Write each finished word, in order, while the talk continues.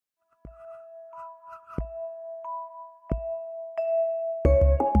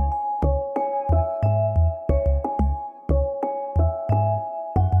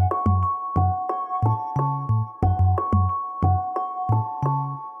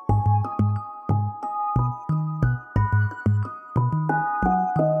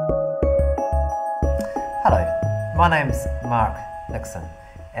My name's Mark Nixon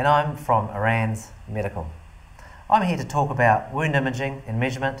and I'm from ARANZ Medical. I'm here to talk about wound imaging and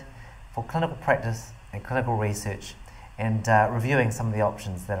measurement for clinical practice and clinical research and reviewing some of the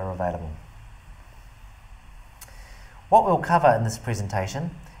options that are available. What we'll cover in this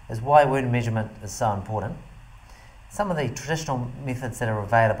presentation is why wound measurement is so important, some of the traditional methods that are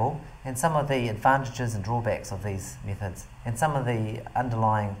available and some of the advantages and drawbacks of these methods and some of the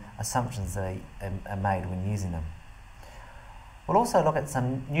underlying assumptions that are made when using them. We'll also look at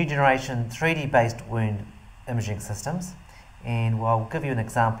some new generation 3D based wound imaging systems, and we'll give you an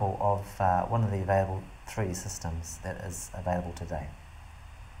example of one of the available 3D systems that is available today.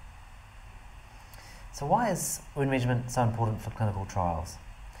 So why is wound measurement so important for clinical trials?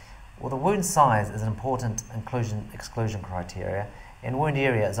 Well, the wound size is an important inclusion-exclusion criteria, and wound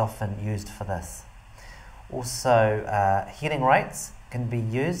area is often used for this. Also, healing rates can be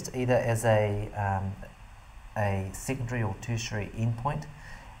used either as a secondary or tertiary endpoint,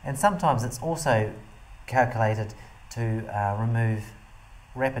 and sometimes it's also calculated to remove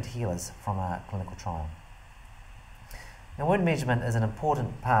rapid healers from a clinical trial. Now, wound measurement is an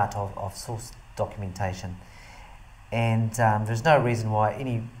important part of source documentation, and there's no reason why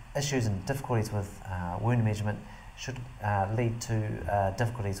any issues and difficulties with wound measurement should lead to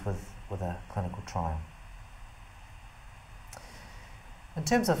difficulties with a clinical trial. In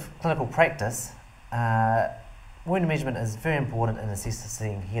terms of clinical practice, wound measurement is very important in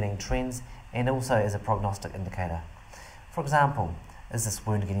assessing healing trends and also as a prognostic indicator. For example, is this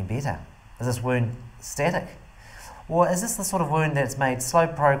wound getting better? Is this wound static? Or is this the sort of wound that's made slow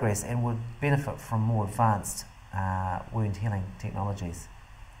progress and would benefit from more advanced wound healing technologies?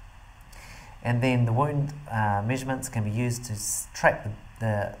 And then the wound measurements can be used to track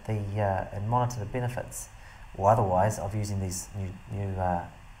and monitor the benefits or otherwise of using these new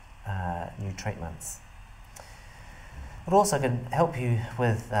treatments. It also can help you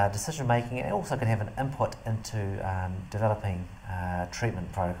with decision making, and it also can have an input into developing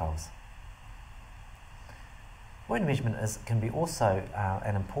treatment protocols. Wound measurement can be also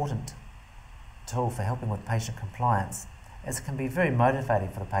an important tool for helping with patient compliance, as it can be very motivating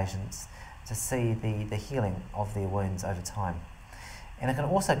for the patients to see the healing of their wounds over time. And it can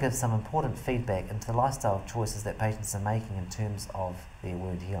also give some important feedback into the lifestyle choices that patients are making in terms of their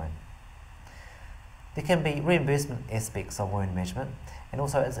wound healing. There can be reimbursement aspects of wound measurement, and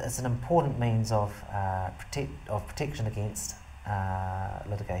also it's an important means of protection against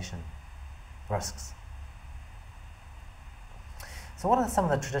litigation risks. So what are some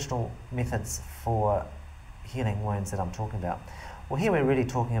of the traditional methods for healing wounds that I'm talking about? Well, here we're really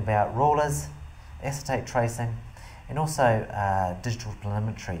talking about rulers, acetate tracing, and also digital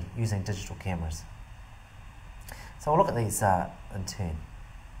telemetry using digital cameras. So we'll look at these in turn.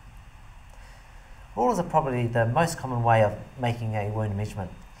 Rulers are probably the most common way of making a wound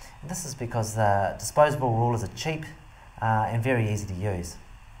measurement. And this is because the disposable rulers are cheap and very easy to use.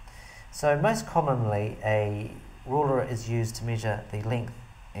 So most commonly a ruler is used to measure the length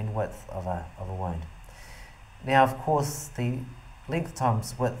and width of a wound. Now, of course, the length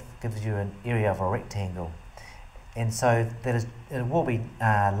times width gives you an area of a rectangle, and so it will be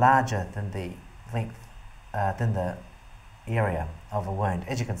larger than the length than the area of a wound,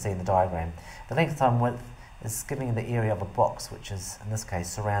 as you can see in the diagram. The length time width is giving the area of a box, which is in this case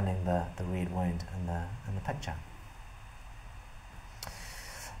surrounding the red wound in the picture.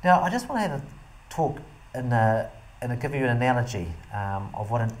 Now, I just want to have a talk and give you an analogy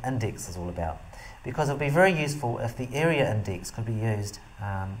of what an index is all about, because it would be very useful if the area index could be used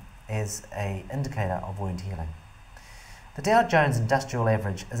as an indicator of wound healing. The Dow Jones Industrial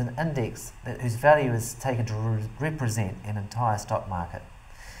Average is an index whose value is taken to represent an entire stock market.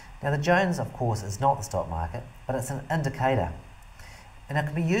 Now, the Jones, of course, is not the stock market, but it's an indicator. And it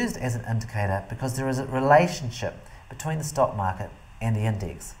can be used as an indicator because there is a relationship between the stock market and the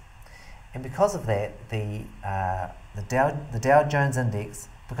index. And because of that, the Dow Jones Index,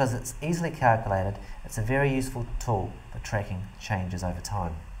 because it's easily calculated, it's a very useful tool for tracking changes over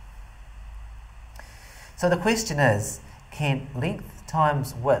time. So the question is, can length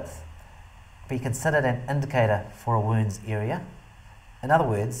times width be considered an indicator for a wound's area? In other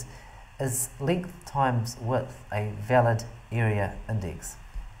words, is length times width a valid area index?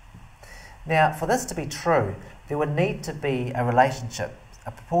 Now, for this to be true, there would need to be a relationship,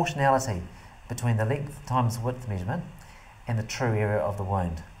 a proportionality between the length times width measurement and the true area of the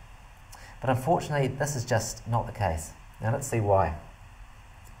wound. But unfortunately, this is just not the case. Now let's see why.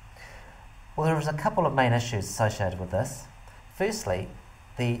 Well, there is a couple of main issues associated with this. Firstly,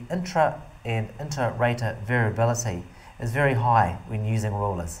 the intra and inter-rater variability is very high when using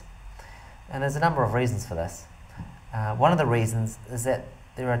rulers. And there's a number of reasons for this. One of the reasons is that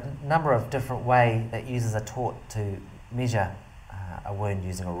there are a number of different ways that users are taught to measure a wound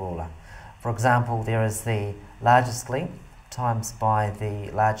using a ruler. For example, there is the largest length times by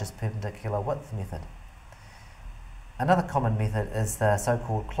the largest perpendicular width method. Another common method is the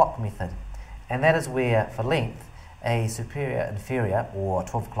so-called clock method, and that is where, for length, a superior-inferior or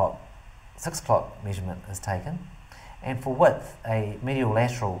 12 o'clock, 6 o'clock measurement is taken, and for width, a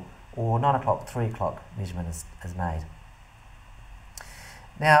medial-lateral or 9 o'clock, 3 o'clock measurement is made.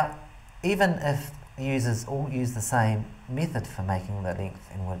 Now, even if users all use the same method for making the length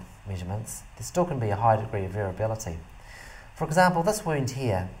and width measurements, there still can be a high degree of variability. For example, this wound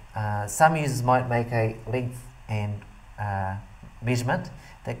here, some users might make a length and measurement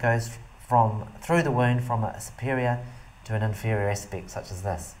that goes through the wound from a superior to an inferior aspect, such as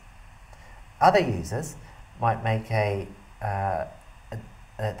this. Other users might make they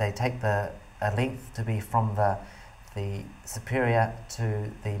take a length to be from the superior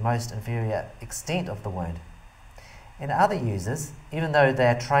to the most inferior extent of the wound. And other users, even though they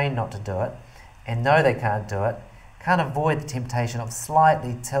are trained not to do it and know they can't do it, can't avoid the temptation of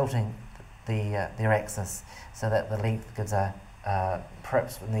slightly tilting their axis so that the length gives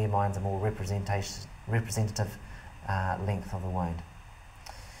perhaps in their minds a more representative length of the wound.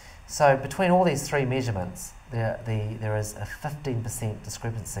 So between all these three measurements, there is a 15%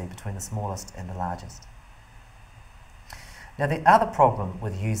 discrepancy between the smallest and the largest. Now, the other problem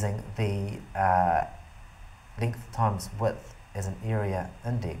with using the length times width as an area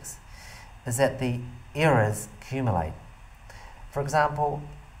index is that the errors accumulate. For example,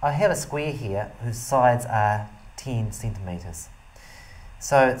 I have a square here whose sides are 10 centimetres.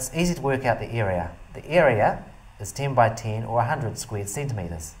 So it's easy to work out the area. The area is 10 by 10 or 100 squared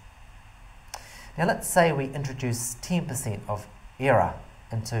centimetres. Now let's say we introduce 10% of error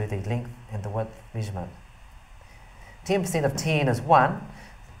into the length and the width measurement. 10% of 10 is 1,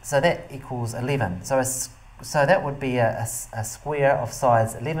 so that equals 11. So that would be a square of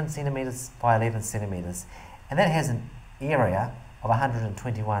size 11 centimetres by 11 centimetres, and that has an area of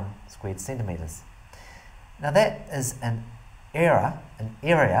 121 squared centimetres. Now that is an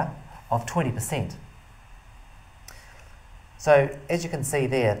area of 20%. So as you can see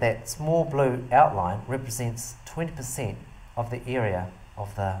there, that small blue outline represents 20% of the area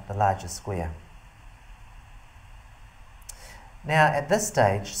of the largest square. Now at this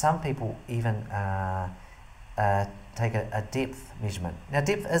stage, some people even take a depth measurement. Now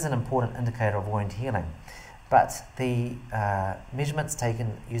depth is an important indicator of wound healing, but the measurements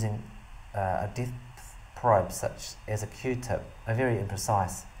taken using a depth probe such as a Q-tip are very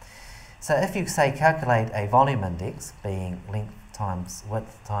imprecise. So if you say calculate a volume index, being length times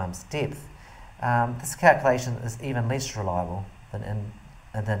width times depth, this calculation is even less reliable than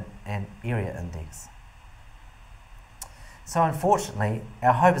an area index. So unfortunately,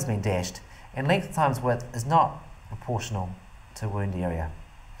 our hope has been dashed, and length times width is not proportional to wound area,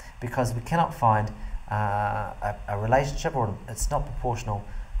 because we cannot find a relationship, or it's not proportional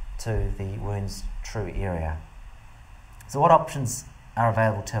to the wound's true area. So what options are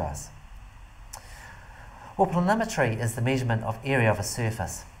available to us? Well, planimetry is the measurement of area of a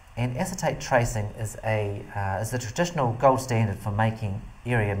surface, and acetate tracing is the traditional gold standard for making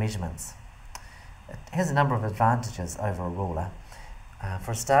area measurements. It has a number of advantages over a ruler.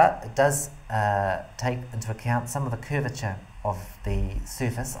 For a start, it does take into account some of the curvature of the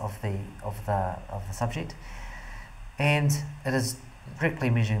surface of the subject, and it is directly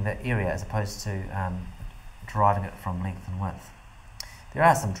measuring the area as opposed to deriving it from length and width. There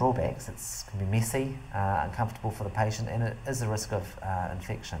are some drawbacks. It can be messy, uncomfortable for the patient, and it is a risk of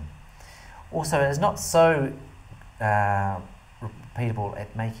infection. Also, it is not so repeatable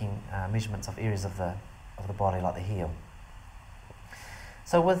at making measurements of areas of the body like the heel.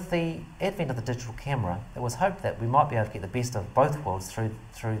 So with the advent of the digital camera, it was hoped that we might be able to get the best of both worlds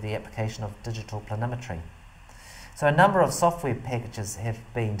through the application of digital planimetry. So a number of software packages have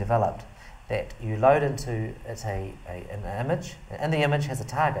been developed that you load into an image, and the image has a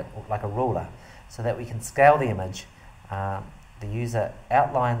target, like a ruler, so that we can scale the image. The user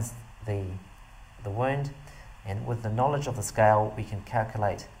outlines the wound, and with the knowledge of the scale, we can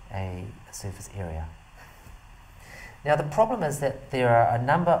calculate a surface area. Now the problem is that there are a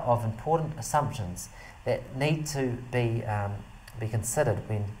number of important assumptions that need to be considered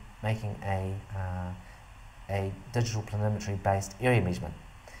when making a digital planimetry based area measurement.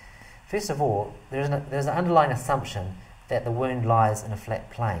 First of all, there's an underlying assumption that the wound lies in a flat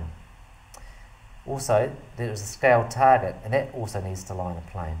plane. Also, there is a scaled target, and that also needs to lie in a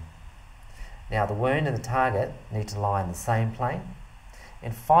plane. Now, the wound and the target need to lie in the same plane.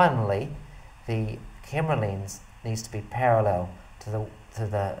 And finally, the camera lens needs to be parallel to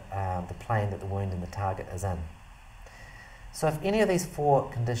the plane that the wound and the target is in. So if any of these four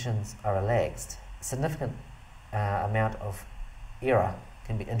conditions are relaxed, a significant amount of error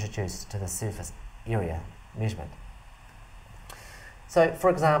can be introduced to the surface area measurement. So, for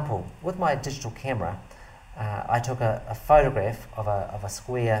example, with my digital camera, I took a photograph of a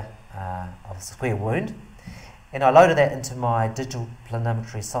square wound, and I loaded that into my digital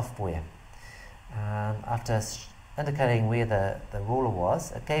planimetry software. After indicating where the ruler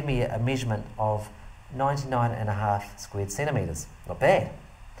was, it gave me a measurement of 99.5 squared centimetres. Not bad.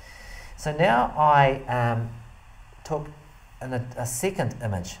 So now I took a second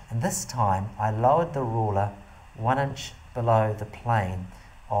image, and this time I lowered the ruler 1 inch below the plane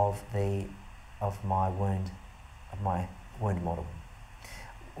of my wound model.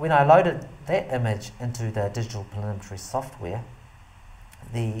 When I loaded that image into the digital planimetry software,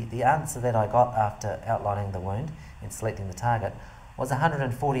 the answer that I got after outlining the wound and selecting the target was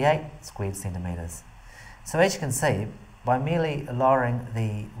 148 squared centimetres. So as you can see, by merely lowering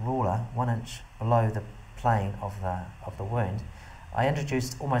the ruler 1 inch below the plane of the wound, I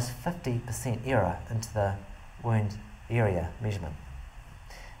introduced almost 50% error into the wound area measurement.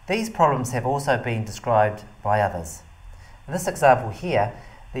 These problems have also been described by others. In this example here,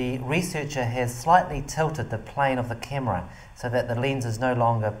 the researcher has slightly tilted the plane of the camera so that the lens is no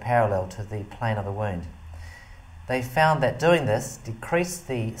longer parallel to the plane of the wound. They found that doing this decreased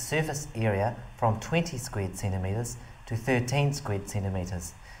the surface area from 20 squared centimetres to 13 squared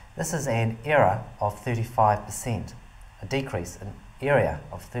centimetres. This is an error of 35%, a decrease in area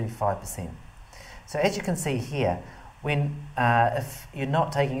of 35%. So as you can see here, if you're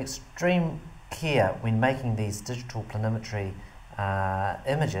not taking extreme care when making these digital planimetry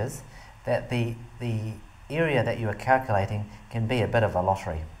images, that the area that you are calculating can be a bit of a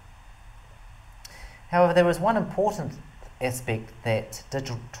lottery. However, there is one important aspect that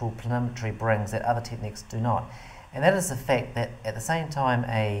digital planimetry brings that other techniques do not, and that is the fact that at the same time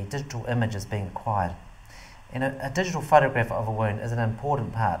a digital image is being acquired, and a digital photograph of a wound is an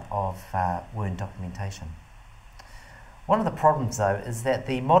important part of wound documentation. One of the problems though is that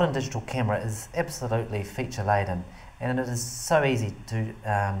the modern digital camera is absolutely feature laden, and it is so easy to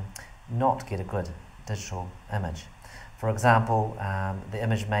not get a good digital image. For example, the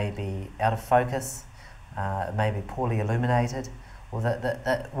image may be out of focus, it may be poorly illuminated, or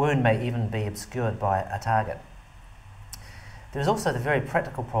the wound may even be obscured by a target. There's also the very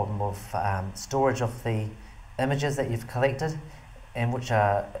practical problem of storage of the images that you've collected, and which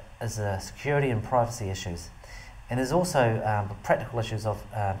is security and privacy issues. And there's also practical issues of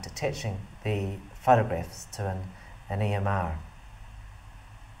detaching the photographs to an EMR.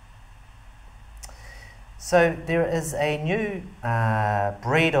 So there is a new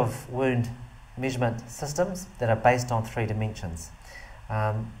breed of wound measurement systems that are based on 3 dimensions,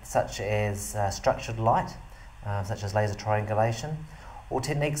 such as structured light, such as laser triangulation, or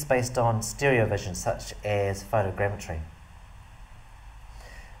techniques based on stereo vision, such as photogrammetry.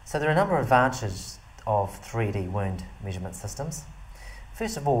 So there are a number of advantages of 3D wound measurement systems.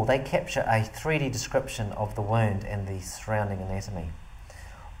 First of all, they capture a 3D description of the wound and the surrounding anatomy.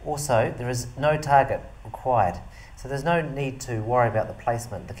 Also, there is no target required, so there's no need to worry about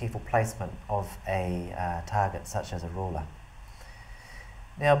the careful placement of a target such as a ruler.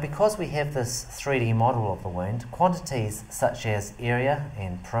 Now, because we have this 3D model of the wound, quantities such as area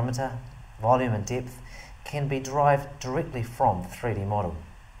and perimeter, volume and depth can be derived directly from the 3D model.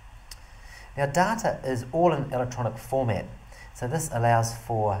 Now, data is all in electronic format, so this allows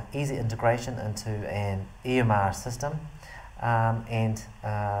for easy integration into an EMR system, and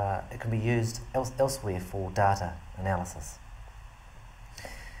it can be used elsewhere for data analysis.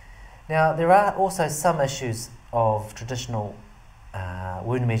 Now, there are also some issues of traditional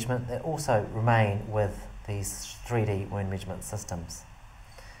wound measurement that also remain with these 3D wound measurement systems.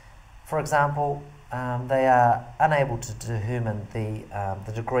 For example, they are unable to determine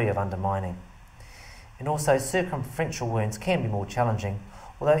the degree of undermining. And also circumferential wounds can be more challenging,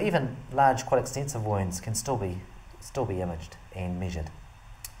 although even large, quite extensive wounds can still be imaged and measured.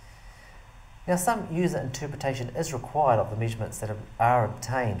 Now, some user interpretation is required of the measurements that are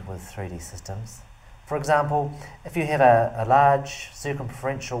obtained with 3D systems. For example, if you have a large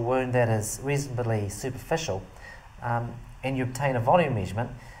circumferential wound that is reasonably superficial, and you obtain a volume measurement,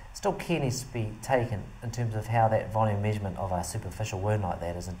 still care needs to be taken in terms of how that volume measurement of a superficial wound like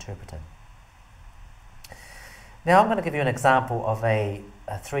that is interpreted. Now, I'm going to give you an example of a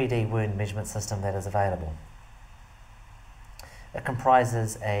 3D wound measurement system that is available. It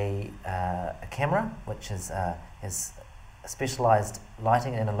comprises a camera which has specialised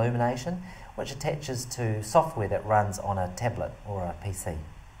lighting and illumination, which attaches to software that runs on a tablet or a PC.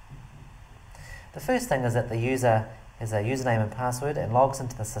 The first thing is that the user has a username and password and logs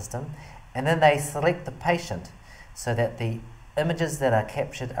into the system, and then they select the patient so that the images that are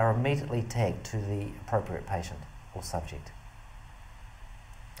captured are immediately tagged to the appropriate patient or subject.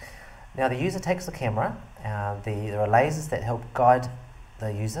 Now the user takes the camera, there are lasers that help guide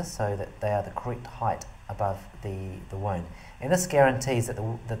the user so that they are the correct height above the wound, and this guarantees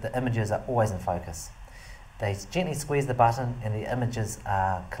that the images are always in focus. They gently squeeze the button and the images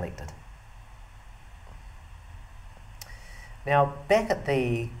are collected. Now back at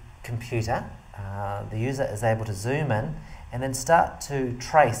the computer, the user is able to zoom in and then start to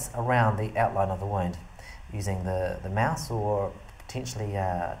trace around the outline of the wound using the mouse or potentially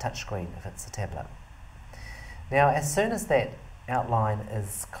a touch screen if it's a tablet. Now as soon as that outline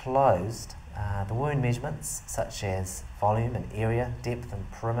is closed, the wound measurements such as volume and area, depth and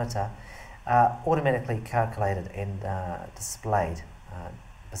perimeter are automatically calculated and displayed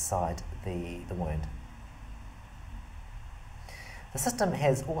beside the wound. The system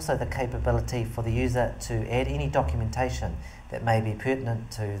has also the capability for the user to add any documentation that may be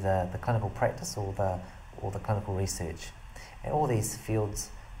pertinent to the clinical practice or the clinical research. And all these fields,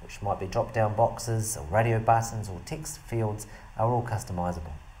 which might be drop-down boxes or radio buttons or text fields, are all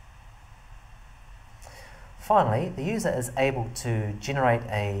customizable. Finally, the user is able to generate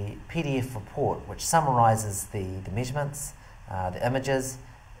a PDF report which summarizes the measurements, the images,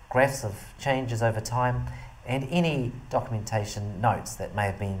 graphs of changes over time, and any documentation notes that may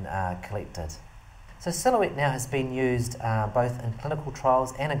have been collected. So Silhouette now has been used both in clinical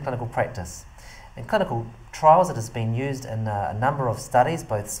trials and in clinical practice. In clinical trials it has been used in a number of studies,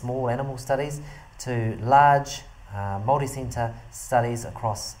 both small animal studies to large multi-centre studies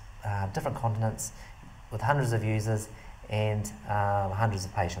across different continents with hundreds of users and hundreds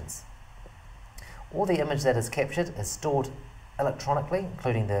of patients. All the image that is captured is stored electronically,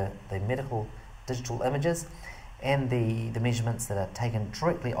 including the medical digital images and the measurements that are taken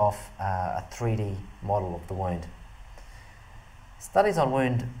directly off a 3D model of the wound. Studies on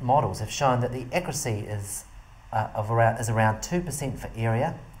wound models have shown that the accuracy is around 2% for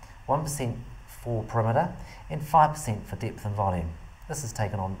area, 1% for perimeter, and 5% for depth and volume. This is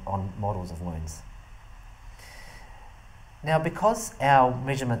taken on models of wounds. Now, because our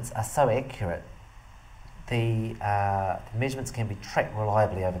measurements are so accurate, the measurements can be tracked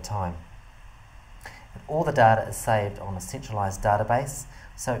reliably over time. And all the data is saved on a centralised database,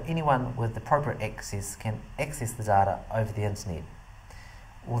 so anyone with appropriate access can access the data over the internet.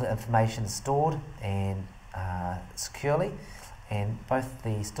 All the information is stored and securely, and both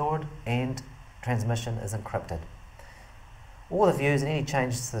the stored and transmission is encrypted. All the views and any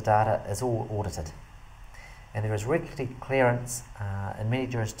changes to the data is all audited, and there is regulatory clearance in many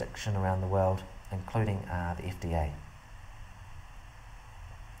jurisdictions around the world, including the FDA.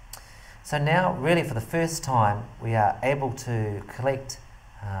 So now, really for the first time, we are able to collect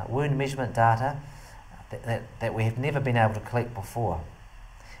wound measurement data that we have never been able to collect before.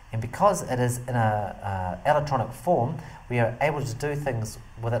 And because it is in an electronic form, we are able to do things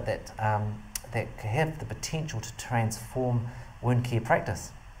with it that have the potential to transform wound care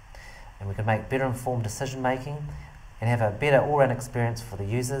practice. And we can make better informed decision making and have a better all-round experience for the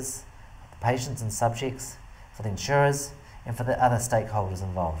users, the patients and subjects, for the insurers, and for the other stakeholders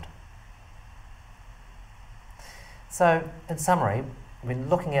involved. So, in summary, when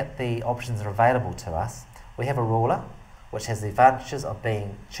looking at the options that are available to us, we have a ruler, which has the advantages of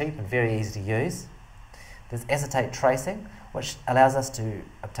being cheap and very easy to use. There's acetate tracing, which allows us to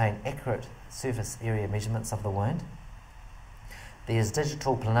obtain accurate surface area measurements of the wound. There's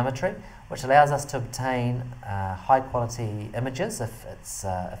digital planimetry, which allows us to obtain high quality images if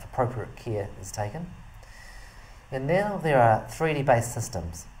appropriate care is taken. And now there are 3D based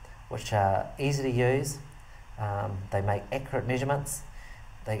systems, which are easy to use. They make accurate measurements.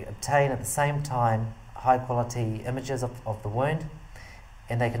 They obtain at the same time high quality images of the wound,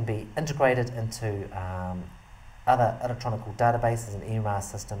 and they can be integrated into other electronic databases and EMR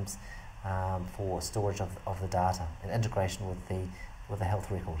systems for storage of the data and integration with the health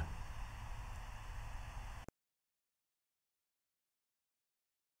record.